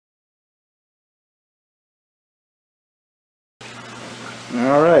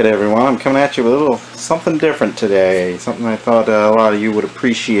Alright everyone, I'm coming at you with a little something different today. Something I thought a lot of you would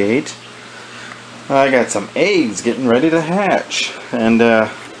appreciate. I got some eggs getting ready to hatch. And,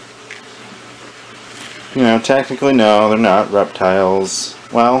 you know, technically no, they're not reptiles.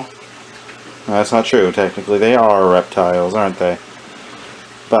 Well, no, that's not true. Technically they are reptiles, aren't they?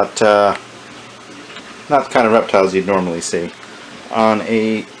 But, not the kind of reptiles you'd normally see on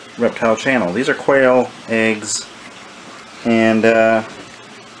a reptile channel. These are quail eggs. And,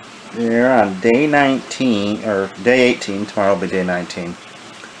 they're on day 19, or day 18, tomorrow will be day 19,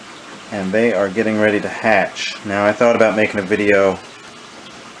 and they are getting ready to hatch. Now I thought about making a video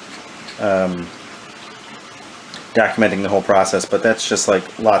documenting the whole process, but that's just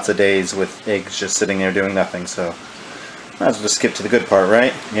like lots of days with eggs just sitting there doing nothing, so might as well just skip to the good part,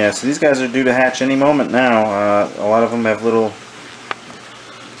 right? Yeah, so these guys are due to hatch any moment now. A lot of them have little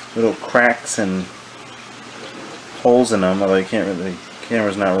cracks and holes in them, although you can't really,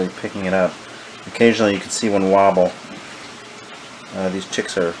 camera's not really picking it up. Occasionally you can see one wobble. These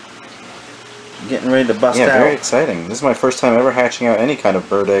chicks are getting ready to bust out. Yeah, very exciting. This is my first time ever hatching out any kind of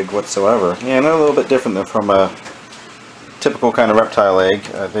bird egg whatsoever. Yeah, and they're a little bit different than from a typical kind of reptile egg.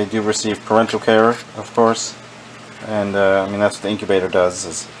 They do receive parental care, of course, and I mean that's what the incubator does.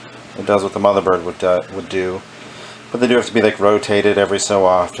 Is it does what the mother bird would do, but they do have to be like rotated every so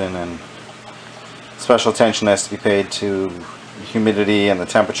often, and special attention has to be paid to the humidity and the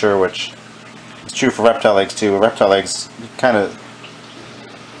temperature, which is true for reptile eggs too. Reptile eggs, you kind of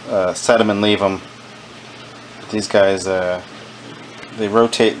set them and leave them. But these guys, they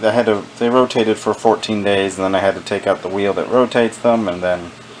rotate. They rotated for 14 days, and then I had to take out the wheel that rotates them, and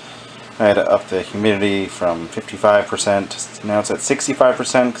then I had to up the humidity from 55% to now it's at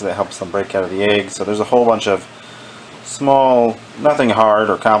 65% because it helps them break out of the egg. So there's a whole bunch of small, nothing hard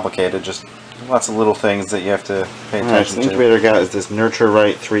or complicated, just lots of little things that you have to pay attention to. The incubator got is this Nurture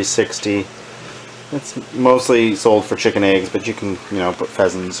Right 360. It's mostly sold for chicken eggs, but you can, you know, put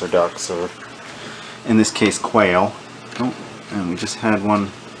pheasants or ducks or, in this case, quail. Oh, and we just had one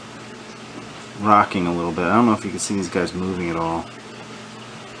rocking a little bit. I don't know if you can see these guys moving at all.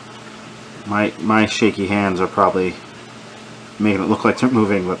 My shaky hands are probably making it look like they're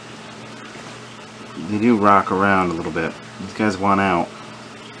moving, but they do rock around a little bit. These guys want out.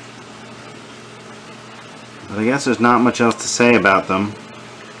 But I guess there's not much else to say about them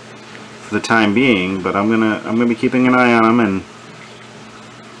for the time being, but I'm gonna be keeping an eye on them, and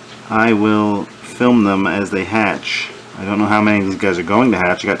I will film them as they hatch. I don't know how many of these guys are going to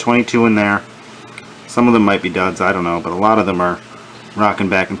hatch. I got 22 in there. Some of them might be duds, I don't know, but a lot of them are rocking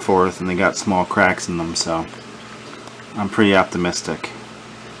back and forth, and they got small cracks in them, so I'm pretty optimistic.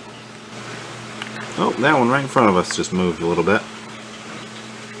 Oh, that one right in front of us just moved a little bit.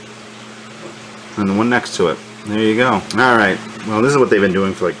 And the one next to it. There you go. Alright, well this is what they've been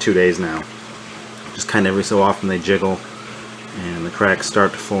doing for like 2 days now. Just kind of every so often they jiggle and the cracks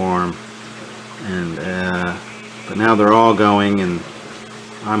start to form, and but now they're all going, and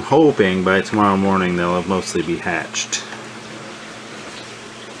I'm hoping by tomorrow morning they'll mostly be hatched.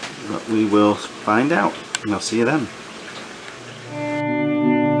 But we will find out, and I'll see you then.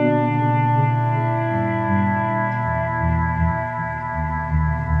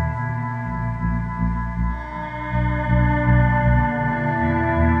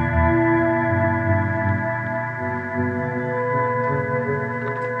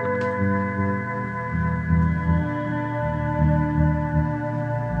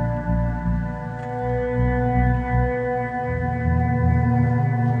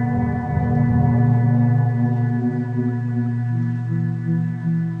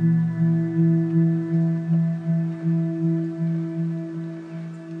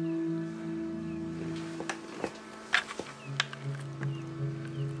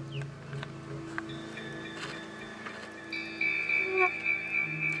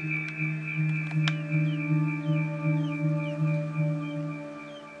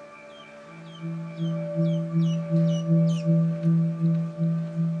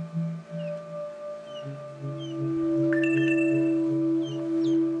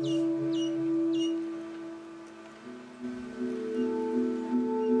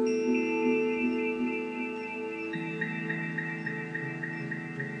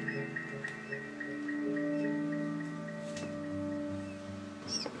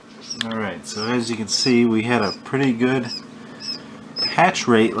 Alright, so as you can see, we had a pretty good hatch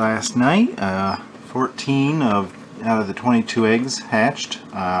rate last night. 14 out of the 22 eggs hatched.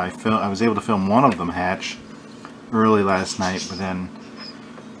 I was able to film one of them hatch early last night, but then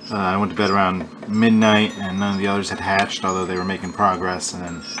I went to bed around midnight and none of the others had hatched, although they were making progress. And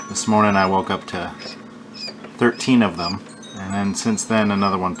then this morning I woke up to 13 of them, And then since then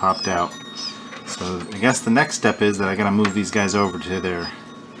another one popped out. So I guess the next step is that I gotta move these guys over to their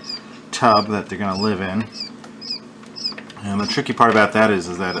tub that they're gonna live in. And the tricky part about that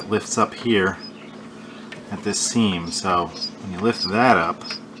is that it lifts up here at this seam. So when you lift that up,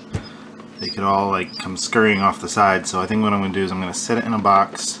 they could all like come scurrying off the side. So I think what I'm gonna do is I'm gonna set it in a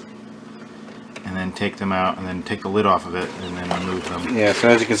box and then take them out and then take the lid off of it and then remove them. Yeah, so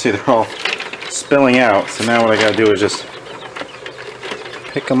as you can see they're all spilling out. So now what I gotta do is just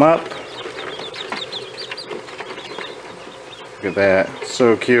pick them up. Look at that,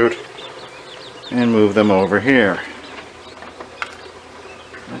 so cute. And move them over here.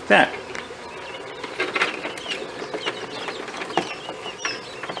 Like that.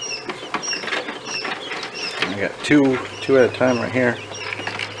 I got two at a time right here.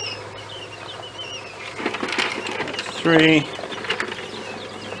 3.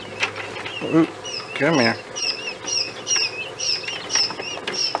 Ooh, come here.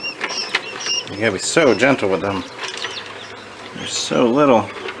 You gotta be so gentle with them. They're so little.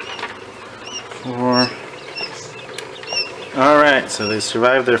 4. Alright, so they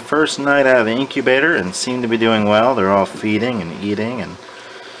survived their first night out of the incubator and seem to be doing well. They're all feeding and eating and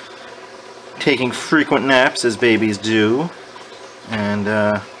taking frequent naps as babies do. And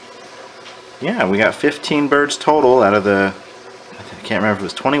yeah, we got 15 birds total out of the, I can't remember if it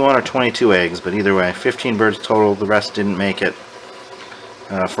was 21 or 22 eggs, but either way, 15 birds total. The rest didn't make it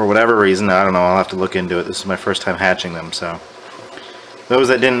for whatever reason. I don't know, I'll have to look into it. This is my first time hatching them, so those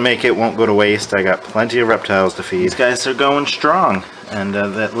that didn't make it won't go to waste. I got plenty of reptiles to feed. These guys are going strong, and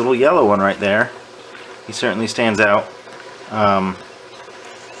that little yellow one right there, he certainly stands out.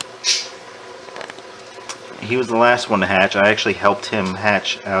 He was the last one to hatch. I actually helped him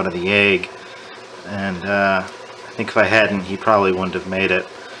hatch out of the egg, and I think if I hadn't, he probably wouldn't have made it.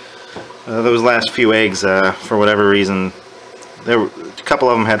 Those last few eggs, for whatever reason, a couple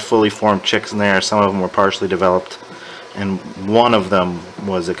of them had fully formed chicks in there, some of them were partially developed, and one of them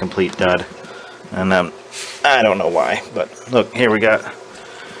was a complete dud. And I don't know why, but look, here we got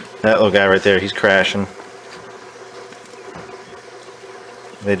that little guy right there. He's crashing.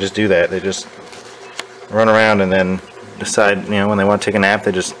 They just do that. They just run around and then decide, you know, when they want to take a nap,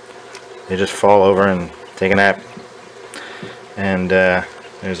 they just fall over and take a nap. And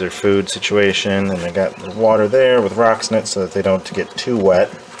there's their food situation, and they got the water there with rocks in it so that they don't get too wet.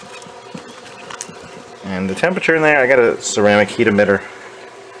 And the temperature in there, I got a ceramic heat emitter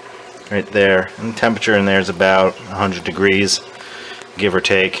right there, and the temperature in there is about 100 degrees, give or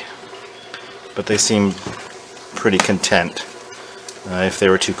take. But they seem pretty content. If they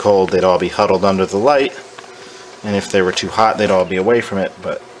were too cold, they'd all be huddled under the light, and if they were too hot, they'd all be away from it.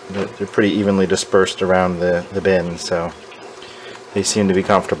 But they're pretty evenly dispersed around the bin, so they seem to be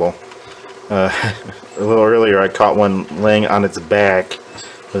comfortable. A little earlier, I caught one laying on its back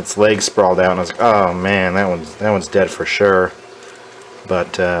with its legs sprawled out, and I was like, "Oh man, that one's dead for sure."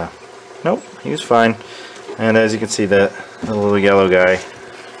 But nope, he was fine. And as you can see, the little yellow guy,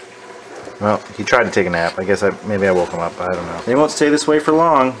 well, he tried to take a nap. I guess maybe I woke him up. I don't know. They won't stay this way for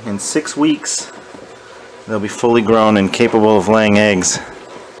long. In 6 weeks, they'll be fully grown and capable of laying eggs.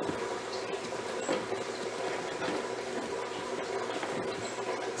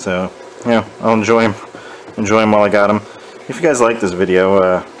 So, yeah, I'll enjoy him while I got him. If you guys like this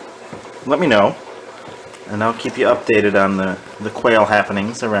video, let me know, and I'll keep you updated on the quail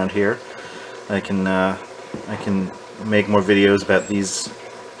happenings around here. I can make more videos about this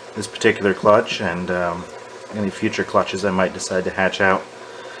particular clutch and any future clutches I might decide to hatch out.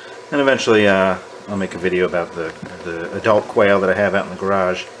 And eventually I'll make a video about the adult quail that I have out in the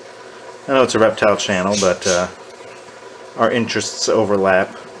garage. I know it's a reptile channel, but our interests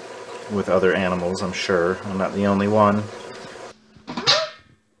overlap with other animals, I'm sure. I'm not the only one.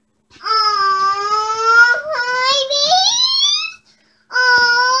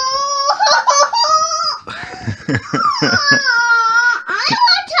 I want to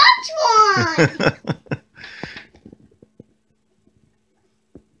touch one.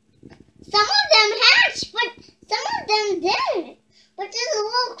 Some of them hatched, but some of them didn't. But there's a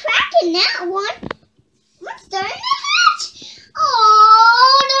little crack in that one. I'm starting to hatch.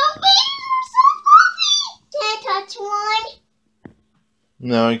 Oh, the babies are so fluffy. Can I touch one?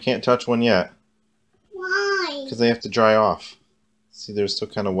 No, you can't touch one yet. Why? Because they have to dry off. See, they're still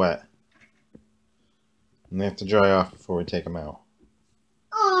kind of wet. And they have to dry off before we take them out.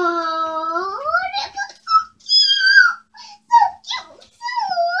 Oh, they look so cute! So cute! So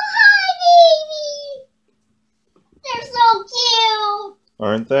hi, baby! They're so cute!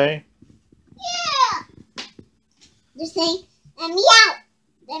 Aren't they?